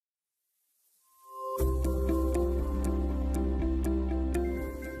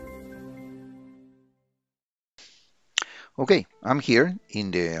Okay, I'm here in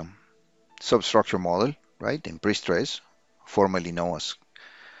the substructure model, right, in pre-stress, formerly known as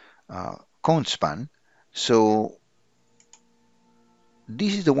cone span. So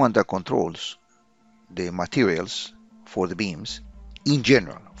this is the one that controls the materials for the beams in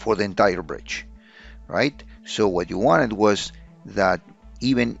general for the entire bridge, right? So what you wanted was that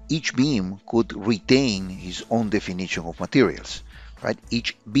even each beam could retain its own definition of materials, right?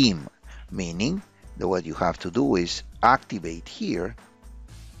 Each beam, meaning that what you have to do is activate here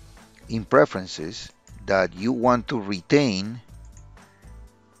in preferences that you want to retain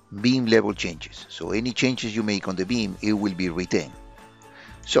beam level changes. So any changes you make on the beam, it will be retained.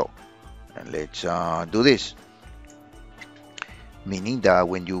 So let's do this. Meaning that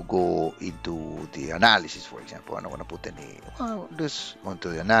when you go into the analysis, for example, I don't want to put any, well, let's go into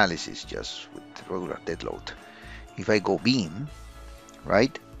the analysis just with regular dead load. If I go beam,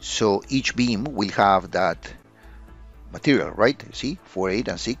 right? So each beam will have that material, right? See, 4, 8,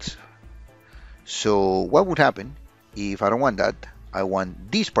 and 6. So what would happen if I don't want that? I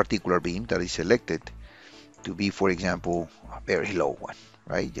want this particular beam that is selected to be, for example, a very low one,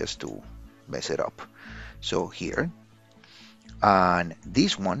 right? Just to mess it up. So here, and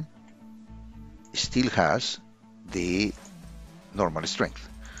this one still has the normal strength,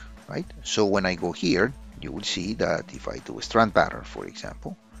 right? So when I go here, you will see that if I do a strand pattern, for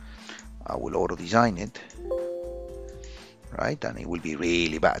example, I will auto design it, right? And it will be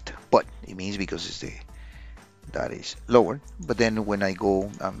really bad, but it means because it's that is lower. But then when I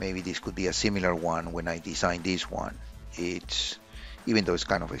go, maybe this could be a similar one. When I design this one, it's, even though it's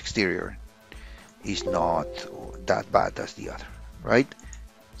kind of exterior, it's not that bad as the other, right?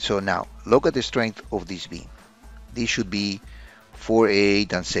 So now look at the strength of this beam. This should be 4,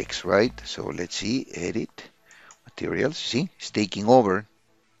 8, and 6, right? So let's see, edit, materials, see, it's taking over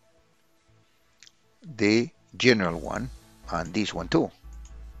the general one and this one too,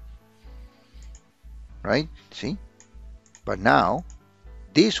 right? See? But now,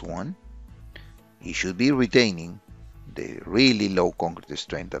 this one, it should be retaining the really low concrete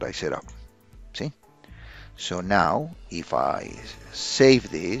strength that I set up, see? So now, if I save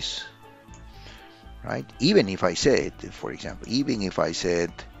this, right, even if I said, for example, even if I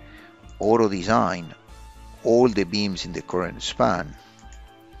said auto design all the beams in the current span,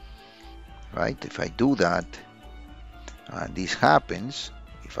 right, if I do that, and this happens,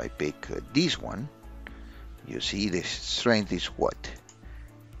 if I pick this one, you see the strength is what,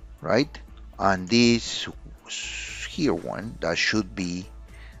 right? And this here one, that should be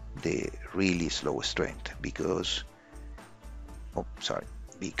the really slow strength because, oh, sorry,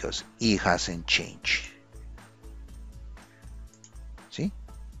 because it hasn't changed. See?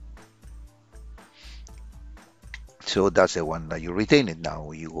 So that's the one that you retain it.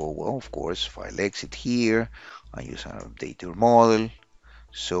 Now you go, well, of course, file exit here, and you update your model.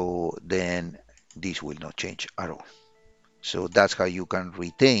 So then this will not change at all. So that's how you can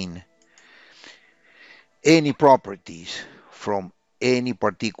retain any properties from any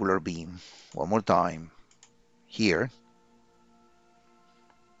particular beam. One more time here.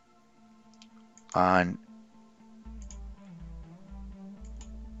 And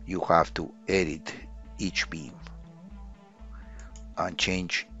you have to edit each beam and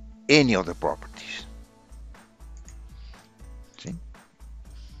change any of the properties. See?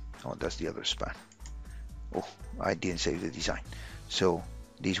 Oh, that's the other span. Oh, I didn't save the design. So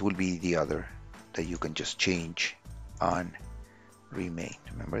this will be the other that you can just change and remain.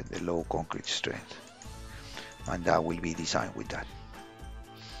 Remember the low concrete strength. And that will be designed with that.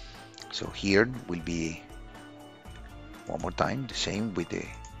 So here will be, one more time, the same with the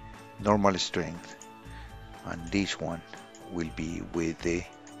normal strength. And this one will be with the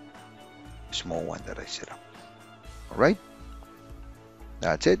small one that I set up. All right,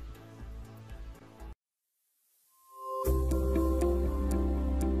 that's it.